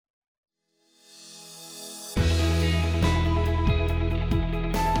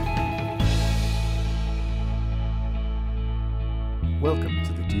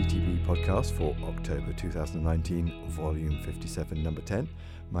DTB podcast for October 2019, volume 57, number 10.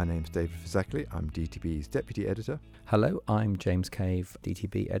 My name's David Fizzackley. I'm DTB's deputy editor. Hello, I'm James Cave,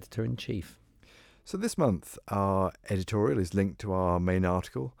 DTB editor-in-chief. So this month, our editorial is linked to our main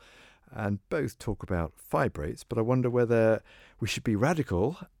article, and both talk about fibrates, but I wonder whether we should be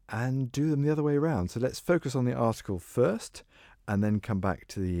radical and do them the other way around. So let's focus on the article first, and then come back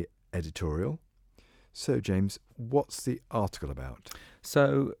to the editorial. So, James, what's the article about?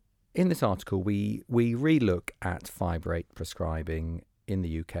 So, in this article, we relook at fibrate prescribing in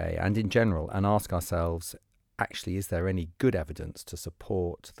the UK and in general and ask ourselves, actually, is there any good evidence to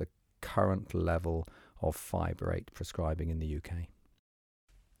support the current level of fibrate prescribing in the UK?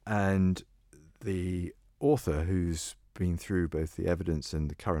 And the author, who's been through both the evidence and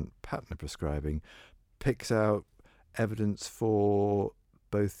the current pattern of prescribing, picks out evidence for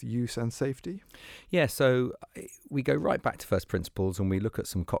both use and safety? Yeah, so we go right back to first principles and we look at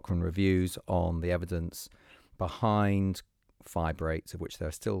some Cochrane reviews on the evidence behind fibrates, of which there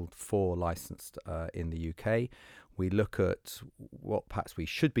are still 4 licensed in the UK. We look at what perhaps we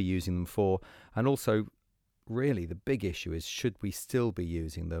should be using them for, and also really the big issue is, should we still be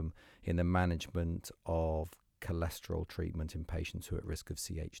using them in the management of cholesterol treatment in patients who are at risk of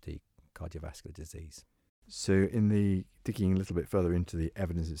CHD, cardiovascular disease? So in the digging a little bit further into the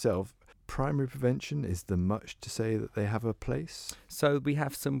evidence itself, primary prevention, is there much to say that they have a place? So we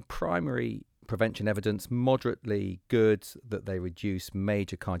have some primary prevention evidence, moderately good, that they reduce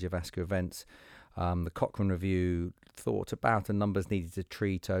major cardiovascular events. The Cochrane review thought about the numbers needed to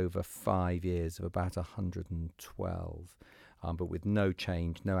treat over 5 years of about 112, but with no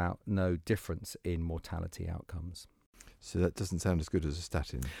change, no difference in mortality outcomes. So that doesn't sound as good as a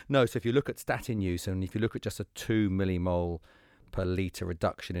statin. No, so if you look at statin use, and if you look at just a 2 millimole per litre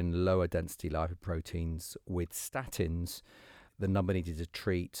reduction in lower density lipoproteins with statins, the number needed to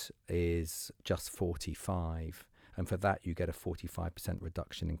treat is just 45. And for that, you get a 45%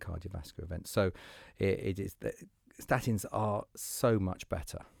 reduction in cardiovascular events. So it is statins are so much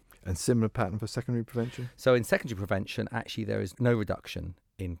better. And similar pattern for secondary prevention? So in secondary prevention, actually, there is no reduction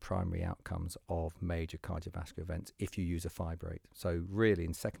in primary outcomes of major cardiovascular events if you use a fibrate. So really,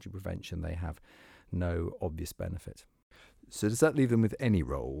 in secondary prevention, they have no obvious benefit. So does that leave them with any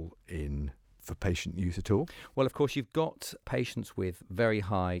role for patient use at all? Well, of course, you've got patients with very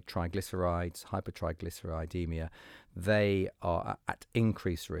high triglycerides, hypertriglyceridemia. They are at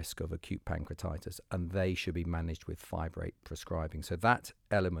increased risk of acute pancreatitis, and they should be managed with fibrate prescribing. So that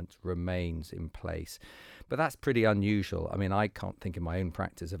element remains in place. But that's pretty unusual. I mean, I can't think in my own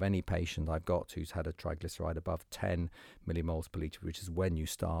practice of any patient I've got who's had a triglyceride above 10 millimoles per litre, which is when you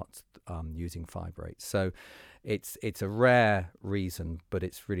start using fibrates. So it's a rare reason, but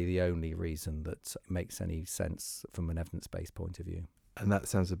it's really the only reason that makes any sense from an evidence-based point of view. And that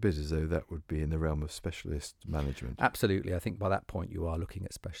sounds a bit as though that would be in the realm of specialist management. Absolutely. I think by that point you are looking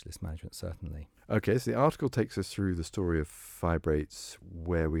at specialist management, certainly. Okay, so the article takes us through the story of fibrates,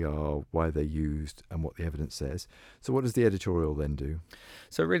 where we are, why they're used, and what the evidence says. So what does the editorial then do?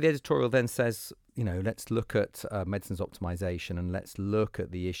 So really, the editorial then says, let's look at medicines optimization, and let's look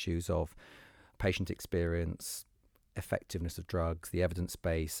at the issues of patient experience, effectiveness of drugs, the evidence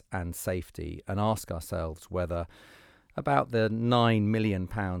base, and safety, and ask ourselves whether about the £9 million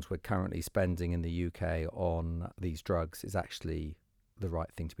we're currently spending in the UK on these drugs is actually the right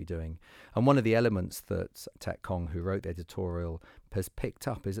thing to be doing. And one of the elements that Tek Kong, who wrote the editorial, has picked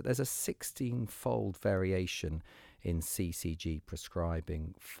up is that there's a 16-fold variation in CCG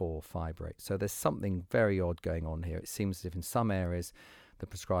prescribing for fibrate. So there's something very odd going on here. It seems as if in some areas the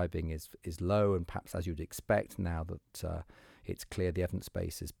prescribing is low, and perhaps as you'd expect now that it's clear the evidence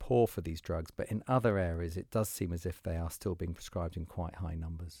base is poor for these drugs, but in other areas it does seem as if they are still being prescribed in quite high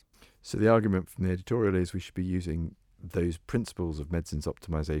numbers. So the argument from the editorial is we should be using those principles of medicines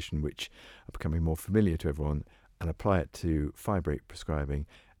optimization, which are becoming more familiar to everyone, and apply it to fibrate prescribing,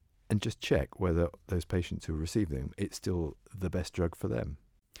 and just check whether those patients who receive them, it's still the best drug for them.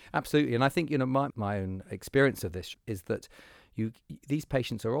 Absolutely. And I think my own experience of this is that these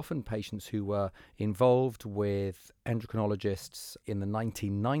patients are often patients who were involved with endocrinologists in the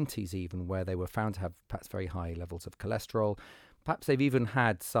 1990s even, where they were found to have perhaps very high levels of cholesterol. Perhaps they've even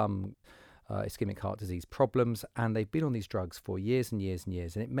had some ischemic heart disease problems, and they've been on these drugs for years and years and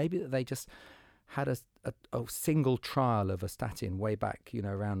years. And it may be that they just had a single trial of a statin way back,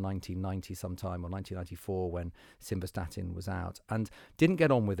 around 1990 sometime, or 1994 when simvastatin was out, and didn't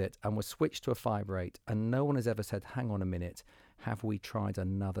get on with it and was switched to a fibrate. And no one has ever said, hang on a minute, have we tried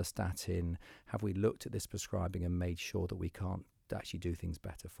another statin? Have we looked at this prescribing and made sure that we can't actually do things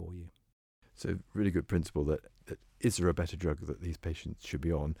better for you? So really good principle that is there a better drug that these patients should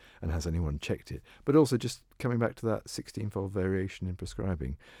be on, and has anyone checked it? But also just coming back to that 16-fold variation in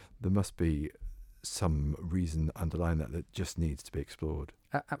prescribing, there must be some reason underlying that just needs to be explored.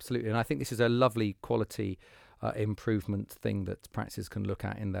 Absolutely. And I think this is a lovely quality improvement thing that practices can look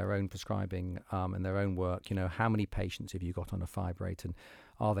at in their own prescribing and their own work. How many patients have you got on a fibrate, and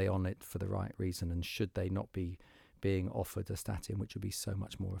are they on it for the right reason, and should they not be being offered a statin, which would be so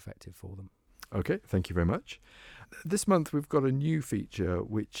much more effective for them? Okay, thank you very much. This month we've got a new feature,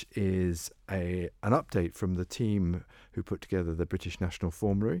 which is an update from the team who put together the British National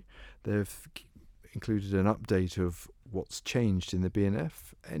Formulary. They've included an update of what's changed in the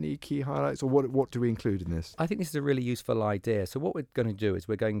BNF. Any key highlights, or what do we include in this? I think this is a really useful idea. So what we're going to do is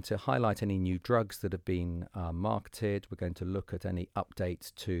we're going to highlight any new drugs that have been marketed. We're going to look at any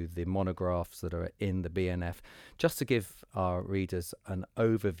updates to the monographs that are in the BNF, just to give our readers an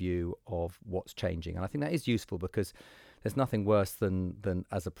overview of what's changing. And I think that is useful because there's nothing worse than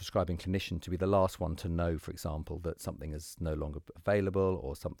as a prescribing clinician to be the last one to know, for example, that something is no longer available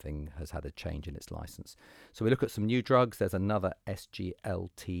or something has had a change in its license. So we look at some new drugs. There's another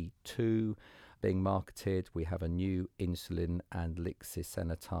SGLT2 being marketed. We have a new insulin and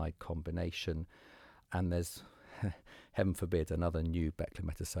lixisenatide combination. And there's, heaven forbid, another new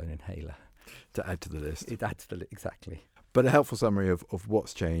beclometasone inhaler. To add to the list. It adds to the exactly. But a helpful summary of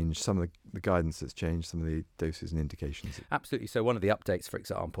what's changed, some of the guidance that's changed, some of the doses and indications. Absolutely. So one of the updates, for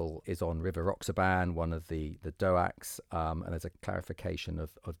example, is on rivaroxaban, one of the DOACs, and there's a clarification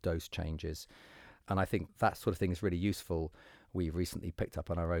of dose changes. And I think that sort of thing is really useful. We recently picked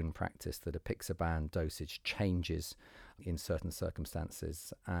up on our own practice that apixaban dosage changes in certain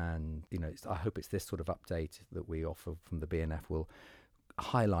circumstances. And, I hope it's this sort of update that we offer from the BNF will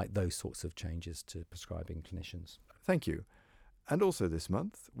highlight those sorts of changes to prescribing clinicians. Thank you. And also this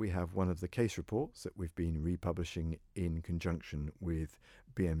month, we have one of the case reports that we've been republishing in conjunction with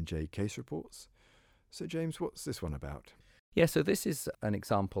BMJ case reports. So, James, what's this one about? Yeah, so this is an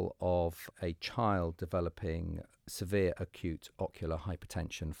example of a child developing severe acute ocular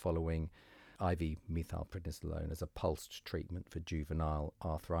hypertension following IV methylprednisolone as a pulsed treatment for juvenile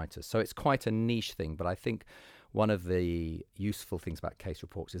arthritis. So it's quite a niche thing, but I think one of the useful things about case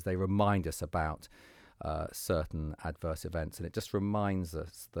reports is they remind us about certain adverse events, and it just reminds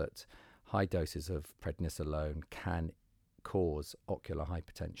us that high doses of prednisolone can cause ocular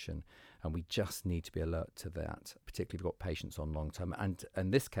hypertension, and we just need to be alert to that, particularly if we've got patients on long term. And in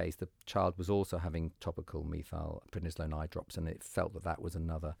this case, the child was also having topical methylprednisolone eye drops, and it felt that was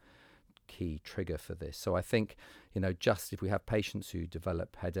another key trigger for this. So I think, just if we have patients who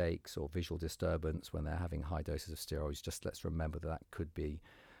develop headaches or visual disturbance when they're having high doses of steroids, just let's remember that could be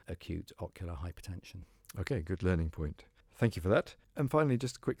acute ocular hypertension. Okay, good learning point. Thank you for that. And finally,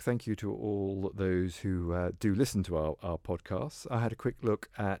 just a quick thank you to all those who do listen to our podcasts. I had a quick look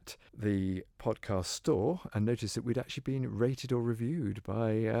at the podcast store and noticed that we'd actually been rated or reviewed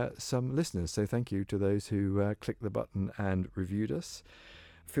by some listeners. So thank you to those who clicked the button and reviewed us.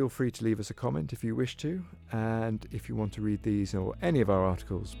 Feel free to leave us a comment if you wish to. And if you want to read these or any of our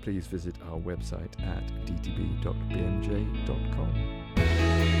articles, please visit our website at dtb.bmj.com.